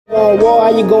on war,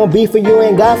 how you gon' beef if you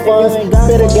ain't got funds?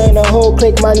 Better gain the whole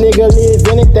clique, my nigga, live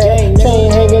anything.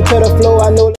 Chain hanging to the floor, I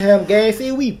know him gang.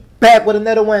 See, we back with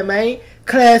another one, man.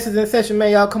 Classes in session,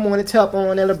 man. Y'all come on and tap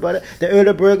on that, brother. The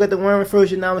early bird got the worm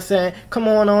first, you know what I'm saying? Come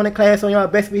on in class on y'all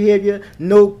best behavior.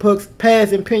 Notebooks,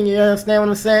 pads, and pen, you understand what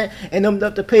I'm saying? And them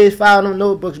up to page 5 on them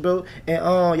notebooks, bro.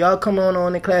 And y'all come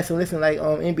on in class and listen like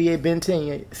NBA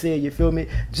BEN10 said, you feel me?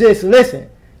 Just listen.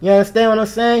 You understand what I'm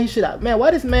saying? He should have, man, why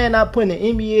this man not putting the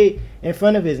NBA in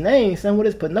front of his name, son? What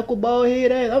is put knuckleball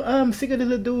head at? I'm sick of this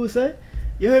little dude, son.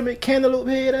 You heard me? Cantaloupe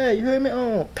head at. You heard me?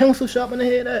 Pencil sharpener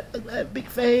head at. That big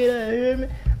fat head at. You heard me?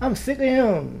 I'm sick of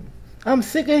him. I'm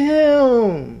sick of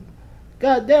him.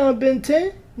 Goddamn,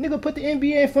 BEN10. Nigga, put the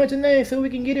NBA in front of your name so we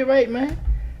can get it right, man.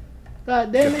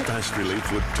 God damn it. Fast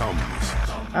relief with Tums.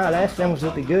 Last time was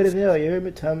looking good as hell. You heard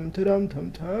me? Tum.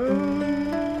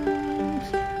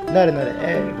 Not another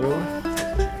ad, bro.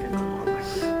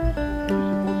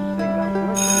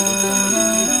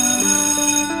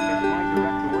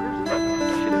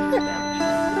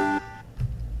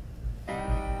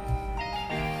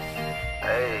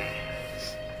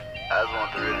 I just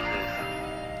want to really just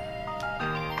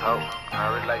talk. I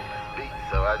really like to speak,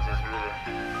 so I just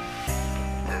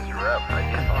rap, I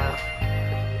guess.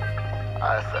 I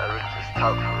really just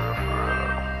talk for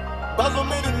real. Basil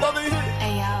made another hit.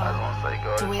 I just want to say go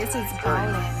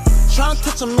ahead. Trying to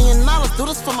touch $1 million, do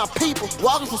this for my people.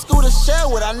 Walking from school to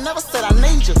Sherwood, I never said I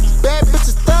need you. Bad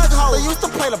bitches, thug hoes, they used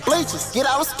to play the bleachers. Get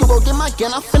out of school, go get my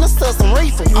gun, I'm finna sell some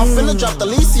reefer. I'm finna drop the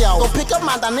lease, y'all. Go pick up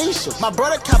my Donisha. My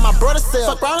brother caught my brother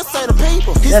sell. Fuck around and say the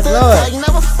people. He That's still Lord. tag,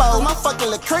 never fold. My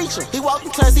fucking little creature. He walking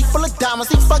class, he full of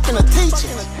diamonds, he fucking a teacher.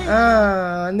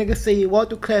 Nigga say he walk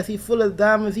through class, he full of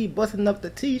diamonds, he busting up the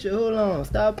teacher. Hold on,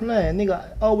 stop playing.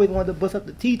 Nigga always wanted to bust up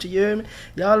the teacher, you hear me?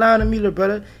 Y'all lying to me, little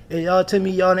brother. And y'all tell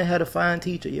me y'all didn't have a fine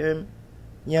teacher, you hear me?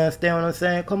 You understand what I'm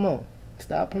saying? Come on,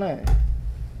 stop playing.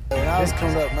 When I was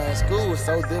coming up, man, school was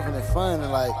so different and fun,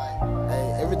 and like,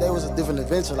 hey, every day was a different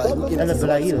adventure. Like, we get into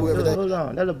school every day. Hold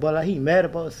on, that little boy like he mad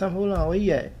about something. Hold on, where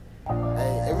he at?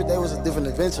 Hey, every day was a different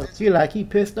adventure. See, like he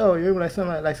pissed off. You hear me? Like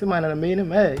somebody done made him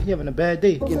mad. He having a bad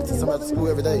day. Getting into somebody at school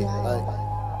every day, like.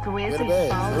 Very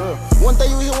bad, for real. One day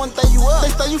you here, one day you up.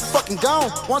 Next day you fucking gone.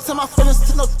 One time I finished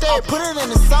to no dead, put it in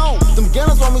the song. Them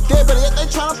gunners want me dead, but yet they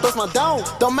tryna bust my dome.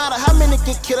 Don't matter how many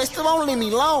get killed, they still won't leave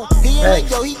me alone. He ain't like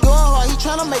yo, he going hard, he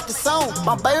tryna make the song.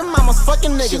 My baby mama's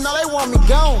fucking niggas, she know they want me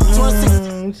gone.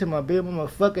 26. You said my baby mama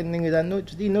fucking niggas. I know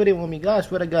you know they want me. God, I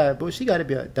swear to God, bro. She gotta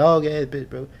be a dog ass bitch,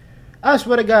 bro. I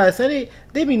swear to God, so they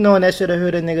be knowing that shit have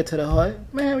hurt a nigga to the heart.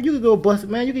 Man, you could go bust,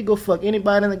 man, you could go fuck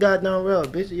anybody in the goddamn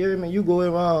world, bitch. You hear me? You go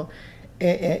around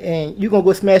and you gonna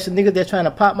go smash the niggas that trying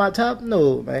to pop my top?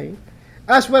 No, man.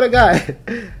 I swear to God.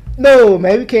 No,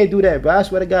 man, we can't do that, bro. I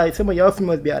swear to God, some of y'all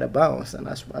females be out of bounds, son.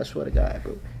 I swear to God,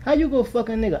 bro. How you go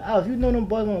fucking nigga out? You know them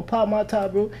boys gonna pop my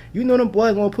top, bro. You know them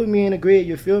boys gonna put me in the grade,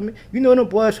 you feel me? You know them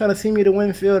boys trying to see me to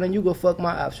win field and you go fuck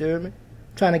my ops, you hear me?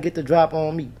 Trying to get the drop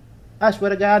on me. I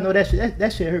swear to God, I know that shit.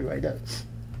 That shit hurt right there.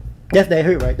 That's that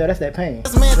hurt right there. That's that pain.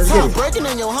 This man Let's get it. breaking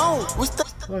in your home. We still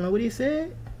Hold on, what he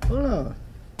said? Hold on.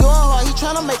 going hard, he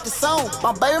tryna make the song.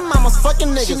 My baby mama's fucking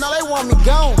niggas, she know they want me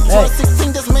gone. Hey.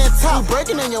 2016, this man top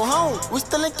breaking in your home. We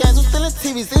still in games, we still in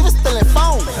TVs, even still in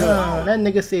phones. That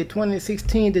nigga said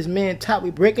 2016, this man top,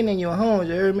 we breaking in your homes,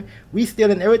 you heard me? We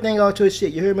stealing everything out your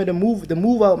shit, you heard me? The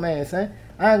move out man, son.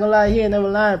 I ain't gonna lie, he ain't never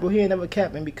lying, bro. He ain't never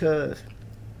capping because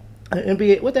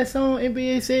NBA, what that song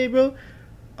NBA said, bro?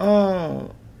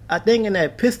 I think in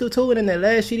that pistol toting in that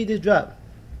last shit he just dropped.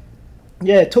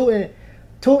 Yeah, toting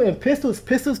pistols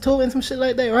toting some shit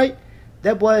like that, right?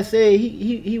 That boy said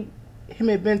him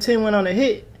and BEN10 went on a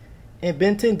hit, and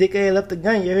BEN10 dick ass left the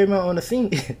gun. You hear me on the scene,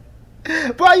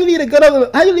 bro? How you leave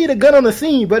a gun on the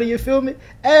scene, buddy? You feel me?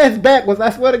 Ass backwards,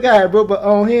 I swear to God, bro. But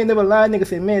he ain't never lied. Nigga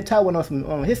said, man, Top went on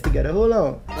some hits together. Hold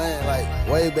on, Man,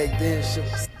 like, way back then, shit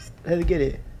was... Let's get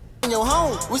it. In your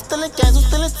home, we still in games, we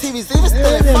still in TVs, even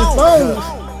still in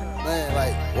phones. Man,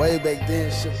 like, way back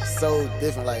then, shit was so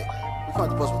different. Like, we come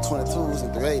to bus with 22s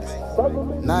and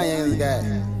 380s. Now you ain't even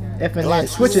got F&N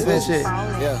switches and shit.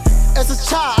 Yeah. As a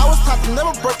child, I was taught to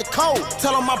never break the code.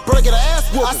 Tell on my brother get an ass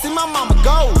whoop. I see my mama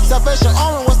go. Salvation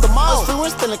Army was the most. Free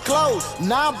when still in clothes.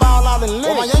 Now I ball out in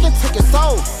limit. My youngin' took his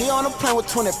soul. He on the plane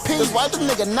with 20 P. This white the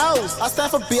nigga knows. I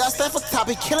stand for B, I stand for top.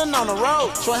 He killing on the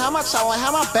road. She won't have my child, won't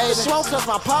have my baby. She won't touch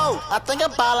my pole. I think I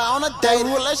ball her on a date.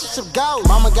 Relationship goes.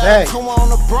 Mama got a tumor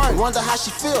on the brain. Wonder how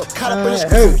she feel. Caught up in the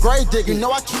street, some grave digger. You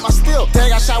know I keep my steel.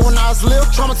 Dad got shot when I was little.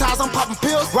 Traumatized, I'm popping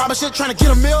pills. Robbing shit, trying to get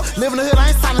a meal. Living the hood,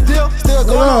 I ain't signed a deal. Still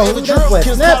going on every drill.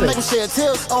 Kids gotta make them shed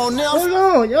tears on them. Hold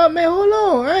on, y'all, man, hold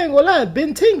on. I ain't gonna lie.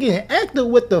 BEN10 getting active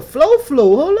with the flow.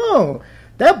 Hold on.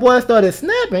 That boy started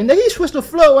snapping. Then he switched the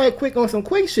flow right quick on some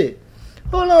quick shit.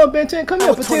 Hold on, BEN10, come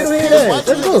here, potato head ass.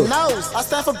 Let's go. I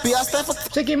stand for B, I stand for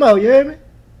Check him out, you hear me?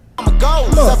 I'ma go.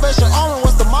 Salvation Army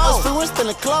was the most. Free wrist in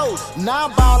the clothes.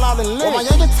 Now I ball out in Lynn. My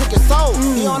youngin' took his soul.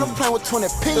 He on the plane with 20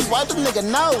 P. His wife, the nigga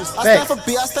knows. I stand for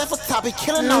B, I stand for top. He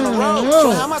killing on the road.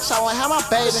 Show how much I want, how my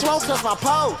baby. She won't touch my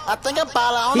pole. I think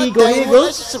about it on the day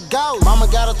relationship goes. Mama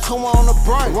got a tumor on the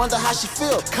brain. Wonder how she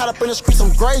feel. Caught up in the streets,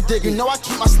 some grave digger. You know I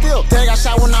keep my steel. Dad got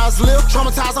shot when I was little.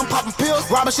 Traumatized, I'm popping pills.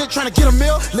 Robbing shit, trying to get a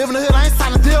meal. Living the hood, I ain't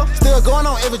signed a deal. Still going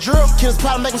on every drill. Killers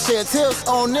plotting, making shed tears.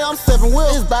 On there, I'm 7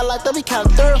 wheels. It's bad like that, we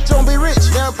kinda thorough. Don't be rich.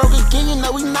 Never broke again, you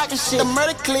know we knocking shit. The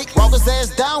murder click. Walk his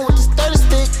ass down with the 30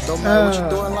 stick. Don't matter what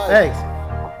you do in life.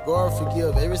 God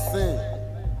forgive every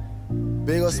sin,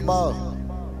 big or small.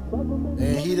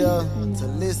 And he there to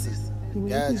listen.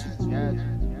 Got you.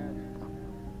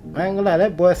 I ain't gonna lie,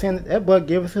 that boy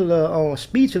gave us a little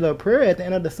speech, a little prayer at the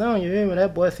end of the song, you hear me?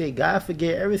 That boy said, God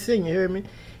forget every sin, you hear me?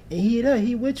 And he there,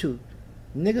 he with you.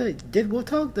 Nigga, just go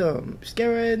talk to him.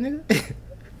 Scary ass nigga.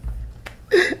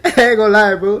 I ain't gonna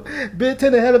lie, bro.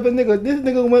 BEN10 a hell of a nigga. This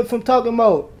nigga went from talking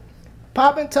about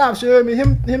popping tops, you heard me?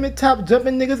 Him and Top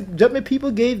jumping niggas, jumping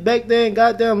people gates back there in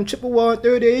goddamn Chippewa on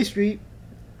 38th Street.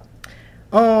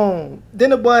 Then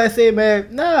the boy say,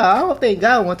 man, nah, I don't think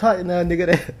God wanna talk to that nigga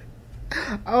that.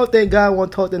 I don't think God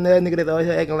wanna talk to that nigga that's out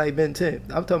here acting like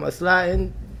BEN10. I'm talking about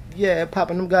sliding, yeah,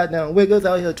 popping them goddamn wiggles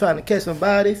out here trying to catch some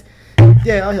bodies.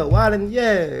 Yeah, out here wilding,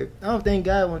 yeah. I don't think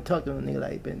God wanna talk to a nigga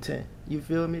like BEN10. You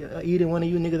feel me? Either one of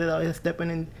you niggas that out here stepping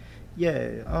in,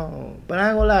 yeah. But I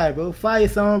ain't gonna lie, bro. Fire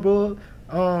song, bro.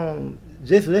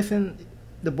 Just listen.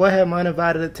 The boy had my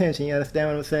undivided attention. You understand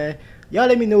what I'm saying? Y'all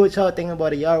let me know what y'all thinking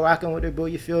about it. Y'all rocking with it, bro.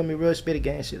 You feel me? Real spitty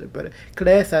gang shit, brother.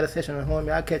 Class out of session on homie.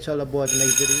 I'll catch y'all boys in the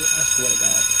next video. I swear to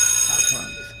God. I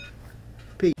promise.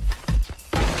 Peace.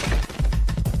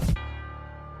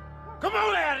 Come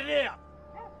on out of there!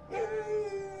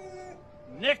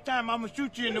 Next time I'ma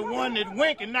shoot you in the one that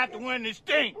wink and not the one that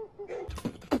stink.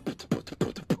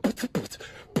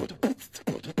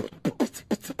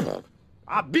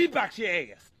 I'll beatbox your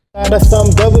ass. That's some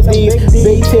double D,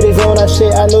 big titties on her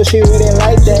shit. I know she really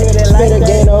like that. Spit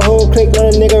again, a whole click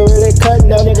when a nigga really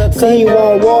cutting up. See you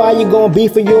on war, how you gon'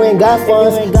 beef for you ain't got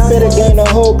funds? Spit again, a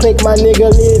whole click, my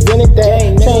nigga live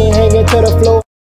anything. Chain hanging to the floor.